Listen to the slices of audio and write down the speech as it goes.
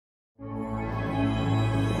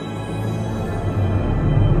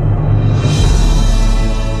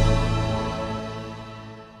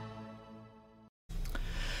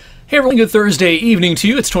Hey everyone, good Thursday evening to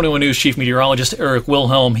you. It's 21 News Chief Meteorologist Eric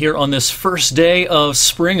Wilhelm here on this first day of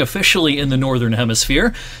spring officially in the Northern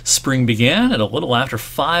Hemisphere. Spring began at a little after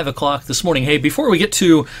 5 o'clock this morning. Hey, before we get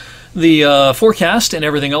to the forecast and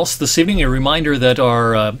everything else this evening, a reminder that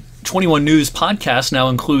our 21 News podcast now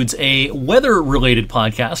includes a weather-related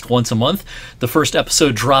podcast once a month. The first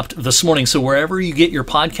episode dropped this morning, so wherever you get your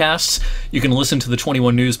podcasts, you can listen to the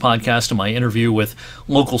 21 News podcast and my interview with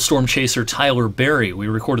local storm chaser Tyler Berry. We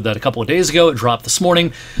recorded that a couple of days ago. It dropped this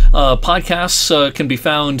morning. Podcasts can be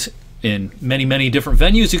found in many, many different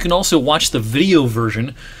venues. You can also watch the video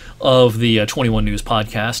version of the 21 News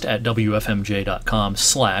podcast at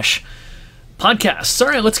wfmj.com/podcasts. All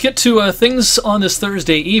right, let's get to things on this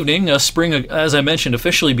Thursday evening. Spring, as I mentioned,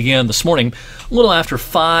 officially began this morning, a little after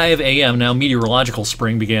 5 a.m. Now, meteorological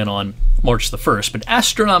spring began on March the 1st, but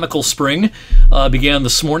astronomical spring began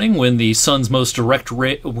this morning when the sun's most direct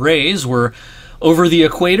rays were over the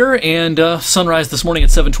equator, and sunrise this morning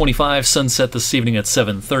at 7:25, sunset this evening at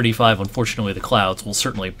 7:35. Unfortunately, the clouds will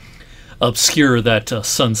certainly obscure that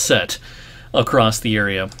sunset across the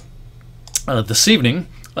area this evening.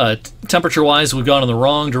 Temperature-wise, we've gone in the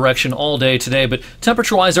wrong direction all day today, but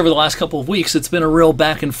temperature-wise over the last couple of weeks, it's been a real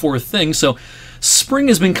back-and-forth thing. So spring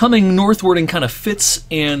has been coming northward in kind of fits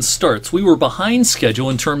and starts. We were behind schedule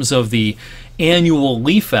in terms of the annual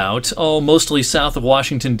leaf out, mostly south of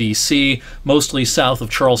Washington, D.C., mostly south of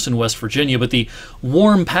Charleston, West Virginia, but the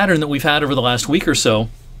warm pattern that we've had over the last week or so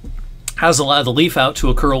has allowed the leaf out to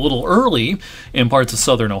occur a little early in parts of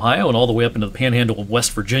southern Ohio and all the way up into the panhandle of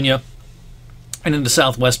West Virginia and into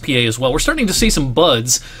southwest PA as well. We're starting to see some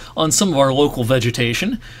buds on some of our local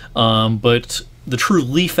vegetation, but the true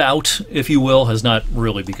leaf out, if you will, has not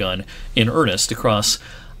really begun in earnest across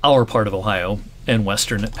our part of Ohio and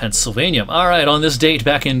western Pennsylvania. All right, on this date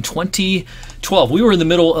back in 2012, we were in the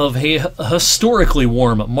middle of a historically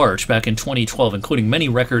warm March back in 2012, including many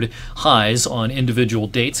record highs on individual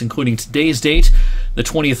dates, including today's date, the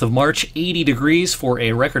 20th of March, 80 degrees for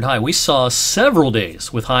a record high. We saw several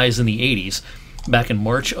days with highs in the 80s back in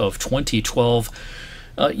March of 2012.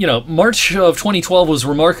 March of 2012 was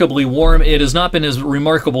remarkably warm. It has not been as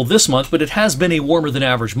remarkable this month, but it has been a warmer than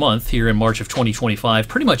average month here in March of 2025.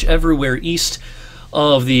 Pretty much everywhere east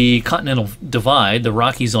of the Continental Divide, the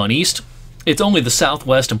Rockies on east. It's only the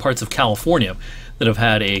Southwest and parts of California that have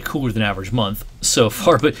had a cooler than average month so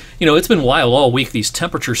far. But, it's been wild all week, these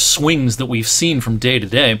temperature swings that we've seen from day to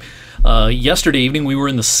day. Yesterday evening, we were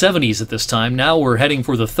in the 70s at this time. Now we're heading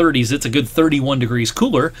for the 30s. It's a good 31 degrees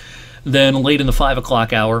cooler than late in the 5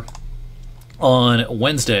 o'clock hour on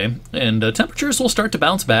Wednesday. And temperatures will start to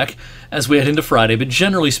bounce back as we head into Friday. But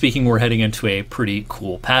generally speaking, we're heading into a pretty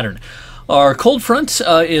cool pattern. Our cold front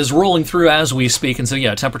is rolling through as we speak. And so,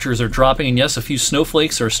 temperatures are dropping. And yes, a few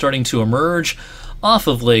snowflakes are starting to emerge off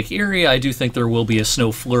of Lake Erie. I do think there will be a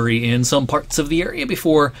snow flurry in some parts of the area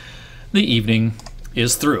before the evening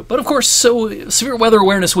is through. But of course, so Severe Weather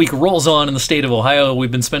Awareness Week rolls on in the state of Ohio.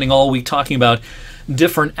 We've been spending all week talking about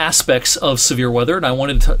different aspects of severe weather, and I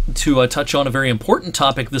wanted to touch on a very important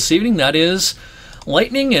topic this evening. That is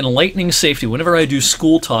lightning and lightning safety. Whenever I do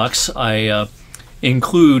school talks, I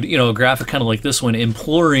include a graphic kind of like this one,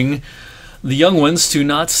 imploring the young ones to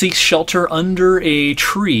not seek shelter under a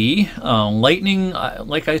tree. Lightning,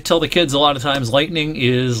 like I tell the kids a lot of times, lightning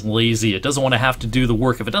is lazy. It doesn't want to have to do the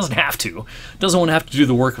work. If it doesn't have to, it doesn't want to have to do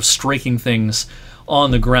the work of striking things on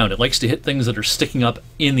the ground. It likes to hit things that are sticking up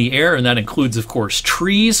in the air, and that includes, of course,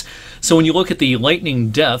 trees. So when you look at the lightning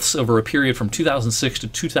deaths over a period from 2006 to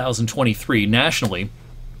 2023 nationally,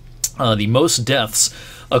 the most deaths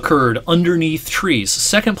occurred underneath trees.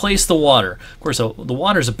 Second place, the water. Of course, the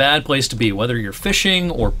water is a bad place to be. Whether you're fishing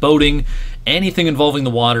or boating, anything involving the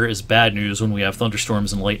water is bad news when we have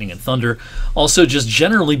thunderstorms and lightning and thunder. Also, just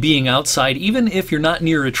generally being outside, even if you're not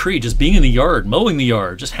near a tree, just being in the yard, mowing the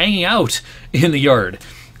yard, just hanging out in the yard.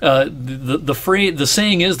 The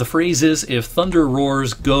phrase is, if thunder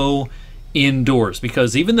roars, go indoors.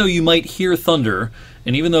 Because even though you might hear thunder,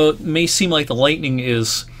 and even though it may seem like the lightning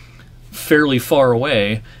is fairly far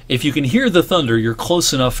away, if you can hear the thunder, you're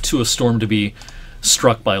close enough to a storm to be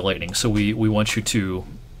struck by lightning. So we want you to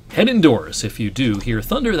head indoors. If you do hear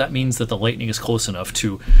thunder, that means that the lightning is close enough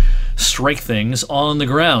to strike things on the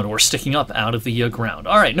ground or sticking up out of the ground.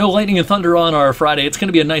 All right, no lightning and thunder on our Friday. It's going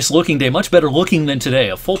to be a nice looking day, much better looking than today.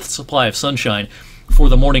 A full supply of sunshine for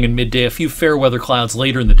the morning and midday, a few fair weather clouds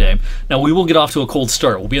later in the day. Now, we will get off to a cold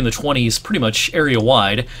start. We'll be in the 20s pretty much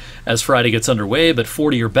area-wide as Friday gets underway, but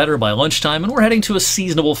 40 or better by lunchtime, and we're heading to a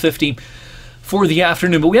seasonable 50 for the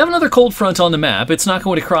afternoon. But we have another cold front on the map. It's not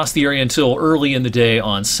going to cross the area until early in the day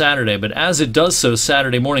on Saturday, but as it does so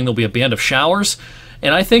Saturday morning, there'll be a band of showers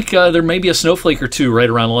And I think there may be a snowflake or two right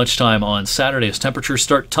around lunchtime on Saturday as temperatures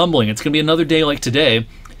start tumbling. It's going to be another day like today,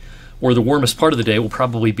 where the warmest part of the day will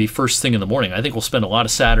probably be first thing in the morning. I think we'll spend a lot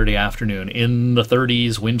of Saturday afternoon in the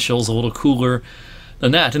 30s, wind chills a little cooler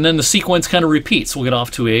than that. And then the sequence kind of repeats. We'll get off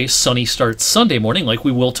to a sunny start Sunday morning like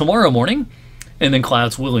we will tomorrow morning, and then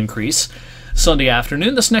clouds will increase Sunday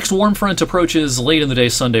afternoon. This next warm front approaches late in the day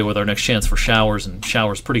Sunday with our next chance for showers, and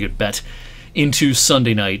showers pretty good bet into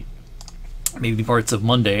Sunday night, maybe parts of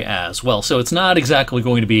Monday as well. So it's not exactly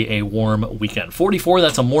going to be a warm weekend. 44,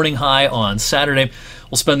 that's a morning high on Saturday.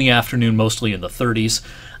 We'll spend the afternoon mostly in the 30s.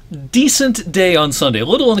 Decent day on Sunday, a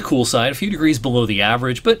little on the cool side, a few degrees below the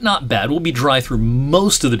average, but not bad. We'll be dry through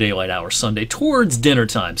most of the daylight hours Sunday. Towards dinner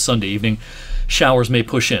time Sunday evening, showers may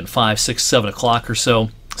push in 5, 6, 7 o'clock or so,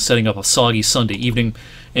 setting up a soggy Sunday evening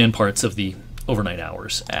and parts of the overnight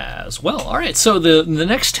hours as well. All right, so the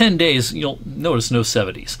next 10 days, you'll notice no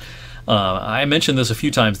 70s. I mentioned this a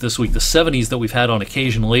few times this week, the 70s that we've had on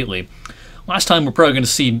occasion lately. Last time we're probably going to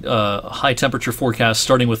see a high temperature forecast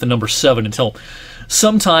starting with the number 7 until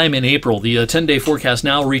sometime in April. The 10-day forecast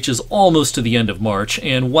now reaches almost to the end of March,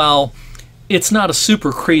 and while it's not a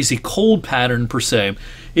super crazy cold pattern per se,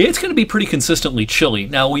 it's going to be pretty consistently chilly.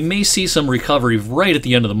 Now, we may see some recovery right at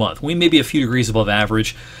the end of the month. We may be a few degrees above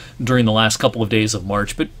average during the last couple of days of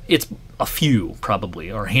March, but it's a few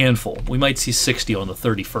probably, or a handful. We might see 60 on the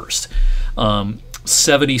 31st.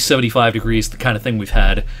 70, 75 degrees, the kind of thing we've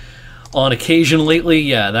had on occasion lately.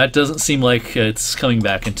 Yeah, that doesn't seem like it's coming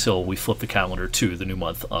back until we flip the calendar to the new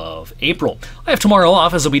month of April. I have tomorrow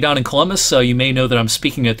off as I'll be down in Columbus. You may know that I'm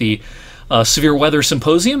speaking at the Severe Weather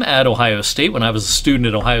Symposium at Ohio State. When I was a student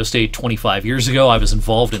at Ohio State 25 years ago, I was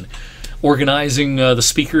involved in organizing the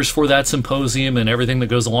speakers for that symposium and everything that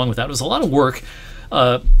goes along with that. It was a lot of work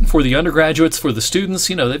for the undergraduates, for the students.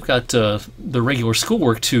 You know, they've got the regular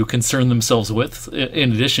schoolwork to concern themselves with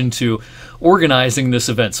in addition to organizing this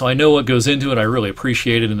event. So I know what goes into it. I really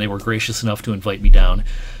appreciate it, and they were gracious enough to invite me down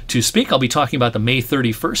to speak. I'll be talking about the May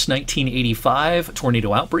 31st, 1985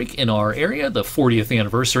 tornado outbreak in our area. The 40th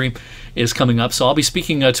anniversary is coming up, so I'll be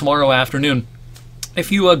speaking tomorrow afternoon.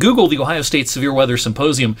 If you Google the Ohio State Severe Weather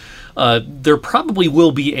Symposium, there probably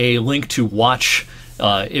will be a link to watch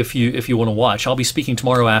if you want to watch. I'll be speaking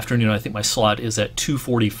tomorrow afternoon. I think my slot is at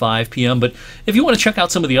 2:45 p.m. But if you want to check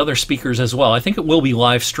out some of the other speakers as well, I think it will be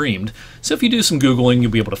live streamed. So if you do some Googling,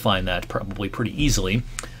 you'll be able to find that probably pretty easily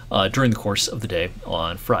during the course of the day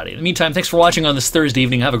on Friday. In the meantime, thanks for watching on this Thursday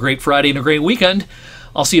evening. Have a great Friday and a great weekend.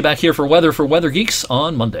 I'll see you back here for Weather Geeks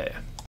on Monday.